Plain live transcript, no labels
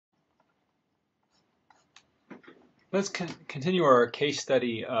Let's continue our case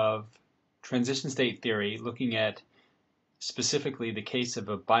study of transition state theory, looking at specifically the case of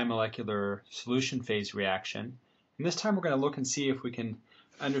a bimolecular solution phase reaction. And this time we're going to look and see if we can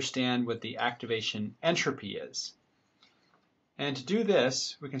understand what the activation entropy is. And to do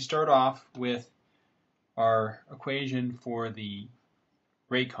this, we can start off with our equation for the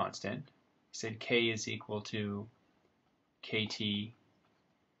rate constant. We said K is equal to KT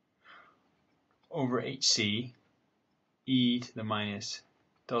over HC e to the minus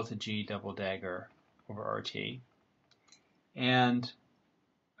delta G double dagger over RT. And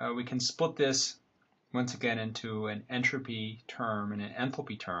we can split this once again into an entropy term and an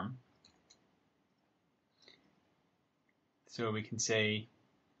enthalpy term. So we can say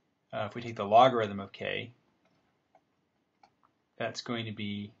if we take the logarithm of K, that's going to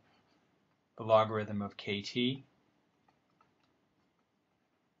be the logarithm of KT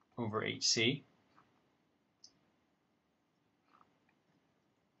over HC.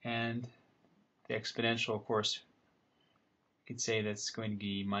 And the exponential, of course, we could say that's going to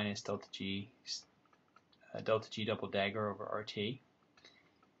be minus delta G double dagger over RT.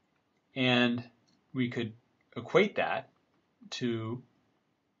 And we could equate that to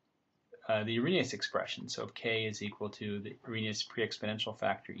the Arrhenius expression. So if K is equal to the Arrhenius pre-exponential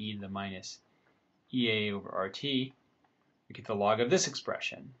factor e to the minus EA over RT, we get the log of this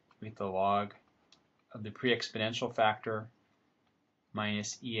expression. We get the log of the pre-exponential factor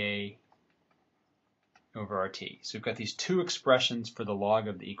minus EA over RT. So we've got these two expressions for the log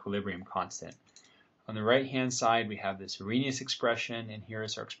of the equilibrium constant. On the right-hand side, we have this Arrhenius expression, and here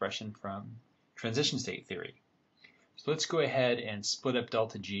is our expression from transition state theory. So let's go ahead and split up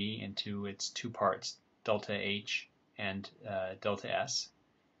delta G into its two parts, delta H and delta S.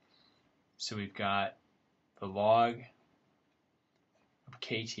 So we've got the log of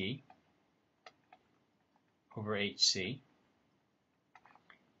KT over HC.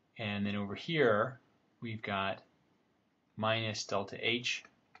 And then over here, we've got minus delta H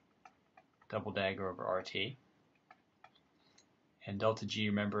double dagger over RT. And delta G,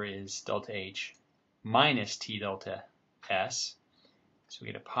 remember, is delta H minus T delta S. So we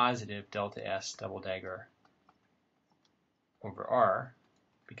get a positive delta S double dagger over R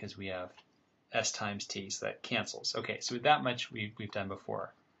because we have S times T, so that cancels. Okay, so with that much we've done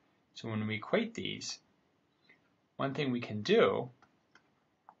before. So when we equate these, one thing we can do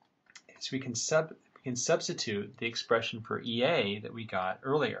is we can substitute the expression for EA that we got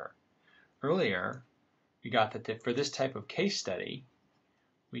earlier. Earlier, we got that for this type of case study,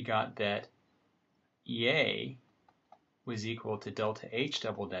 we got that EA was equal to delta H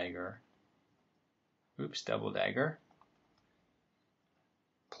double dagger,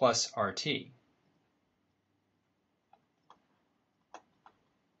 plus RT.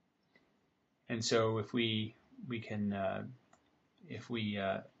 And so if we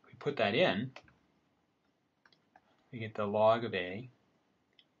put that in, we get the log of A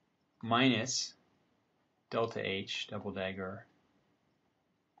minus delta H double dagger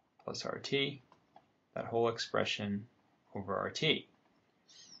plus RT, that whole expression over RT.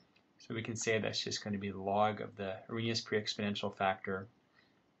 So we can say that's just going to be the log of the Arrhenius pre-exponential factor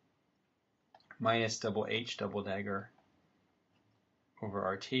minus double H double dagger over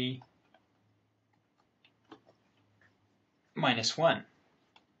RT minus 1.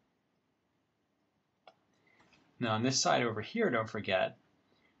 Now on this side over here, don't forget,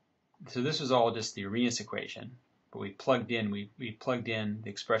 so this was all just the Arrhenius equation, but we plugged in the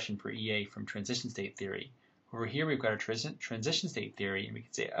expression for EA from transition state theory. Over here we've got our transition state theory, and we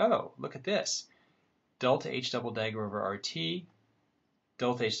can say, oh, look at this. Delta H double dagger over RT,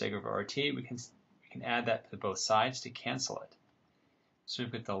 delta H dagger over RT, we can add that to both sides to cancel it. So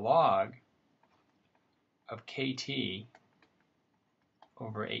we've got the log of KT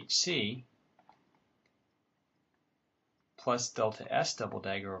over HC plus delta S double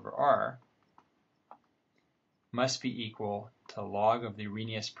dagger over R must be equal to log of the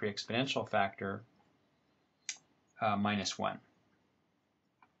Arrhenius pre-exponential factor minus 1.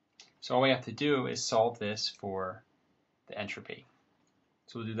 So all we have to do is solve this for the entropy.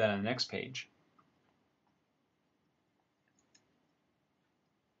 So we'll do that on the next page.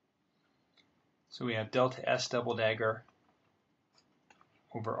 So we have delta S double dagger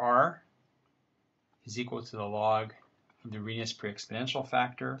over R is equal to the log of the Arrhenius pre-exponential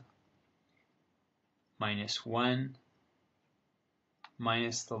factor minus 1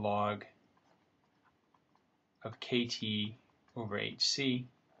 minus the log of KT over HC.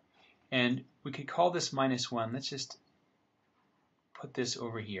 And we could call this minus 1. Let's just put this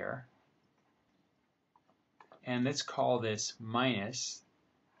over here. And let's call this minus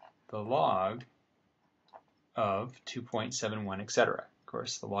the log of 2.71, etc. Of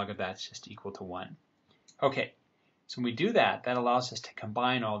course, the log of that's just equal to 1. Okay, so when we do that, that allows us to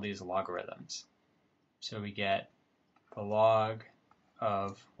combine all these logarithms. So we get the log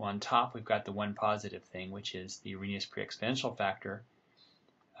of, well, on top we've got the one positive thing, which is the Arrhenius pre-exponential factor.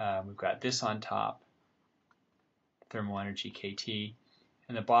 We've got this on top, thermal energy kT.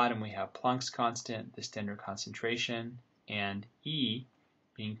 And the bottom we have Planck's constant, the standard concentration, and E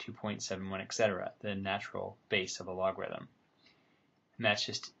being 2.71, etc., the natural base of a logarithm. And that's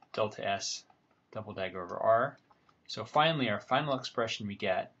just delta S double dagger over R. So finally, our final expression we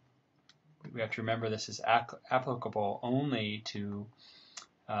get, we have to remember this is applicable only to,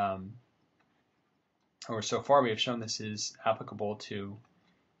 or so far we have shown this is applicable to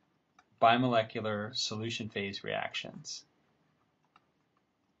bimolecular solution phase reactions.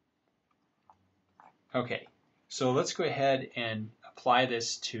 Okay, so let's go ahead and apply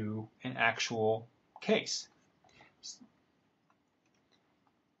this to an actual case.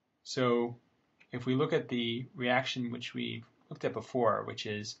 So if we look at the reaction which we looked at before, which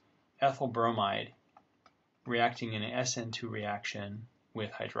is ethyl bromide reacting in an SN2 reaction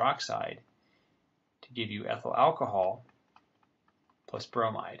with hydroxide to give you ethyl alcohol plus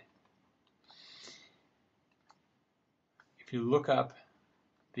bromide. If you look up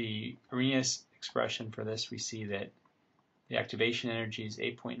the Arrhenius expression for this, we see that the activation energy is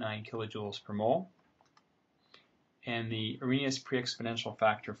 8.9 kilojoules per mole, and the Arrhenius pre-exponential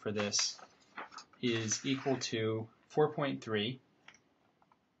factor for this is equal to 4.3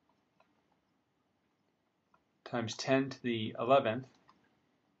 times 10 to the 11th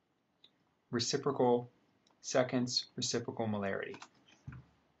reciprocal seconds reciprocal molarity.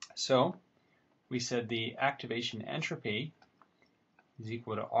 So we said the activation entropy is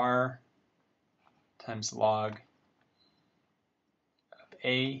equal to R times log of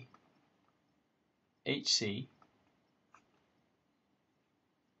A HC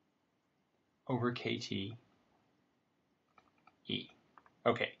over KT E.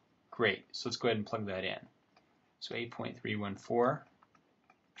 Okay, great. So let's go ahead and plug that in. So 8.314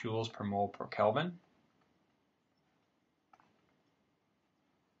 joules per mole per Kelvin.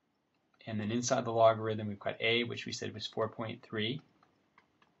 And then inside the logarithm, we've got A, which we said was 4.3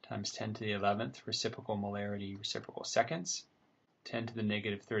 times 10 to the 11th reciprocal molarity reciprocal seconds, 10 to the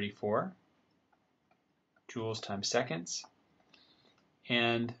negative 34 joules times seconds,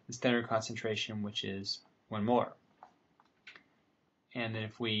 and the standard concentration, which is 1 molar. And then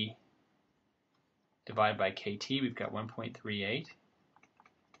if we divide by KT, we've got 1.38,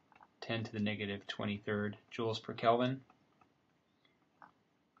 10 to the negative 23rd joules per Kelvin.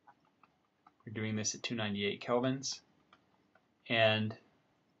 We're doing this at 298 kelvins, and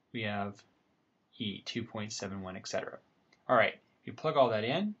we have E, 2.71, etc. All right, if you plug all that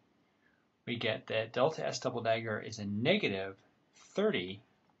in, we get that delta S double dagger is a negative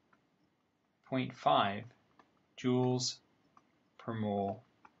 30.5 joules per mole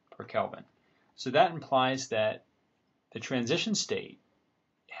per Kelvin. So that implies that the transition state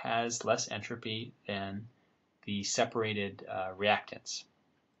has less entropy than the separated reactants.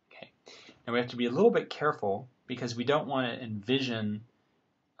 Okay. Now we have to be a little bit careful because we don't want to envision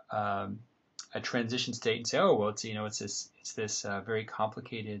a transition state and say, oh well, it's this very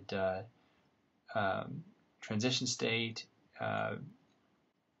complicated transition state. Now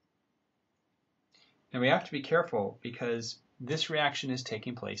we have to be careful because this reaction is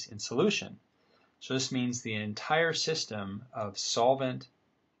taking place in solution. So this means the entire system of solvent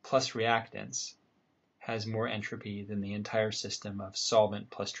plus reactants has more entropy than the entire system of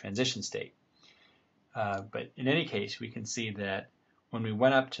solvent plus transition state. But in any case, we can see that when we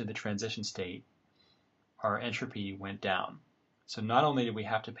went up to the transition state, our entropy went down. So not only did we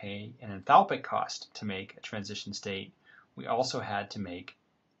have to pay an enthalpic cost to make a transition state, we also had to pay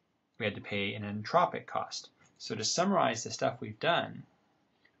an entropic cost. So to summarize the stuff we've done,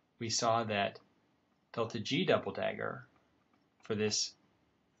 we saw that delta G double dagger for this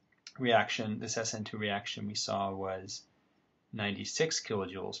reaction, this SN2 reaction we saw was 96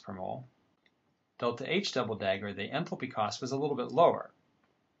 kilojoules per mole. Delta H double dagger, the enthalpy cost was a little bit lower.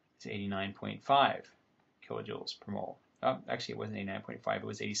 It's 89.5 kilojoules per mole. Oh, actually it wasn't 89.5, it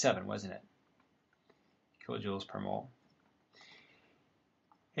was 87, wasn't it? Kilojoules per mole.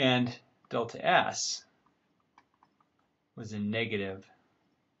 And delta S was a negative,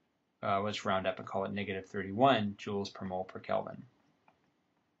 let's round up and call it negative 31 joules per mole per Kelvin.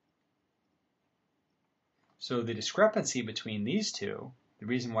 So the discrepancy between these two, the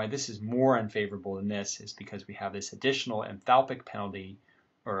reason why this is more unfavorable than this is because we have this additional enthalpic penalty,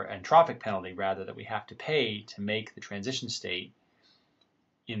 or entropic penalty rather, that we have to pay to make the transition state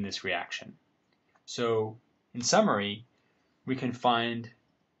in this reaction. So In summary, we can find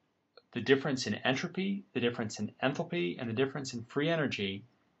the difference in entropy, the difference in enthalpy, and the difference in free energy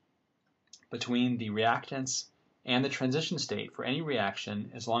between the reactants and the transition state for any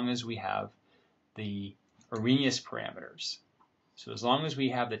reaction as long as we have the Arrhenius parameters. So as long as we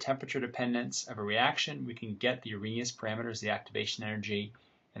have the temperature dependence of a reaction, we can get the Arrhenius parameters, the activation energy,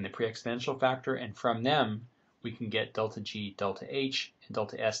 and the pre-exponential factor, and from them we can get delta G, delta H, and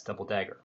delta S double dagger.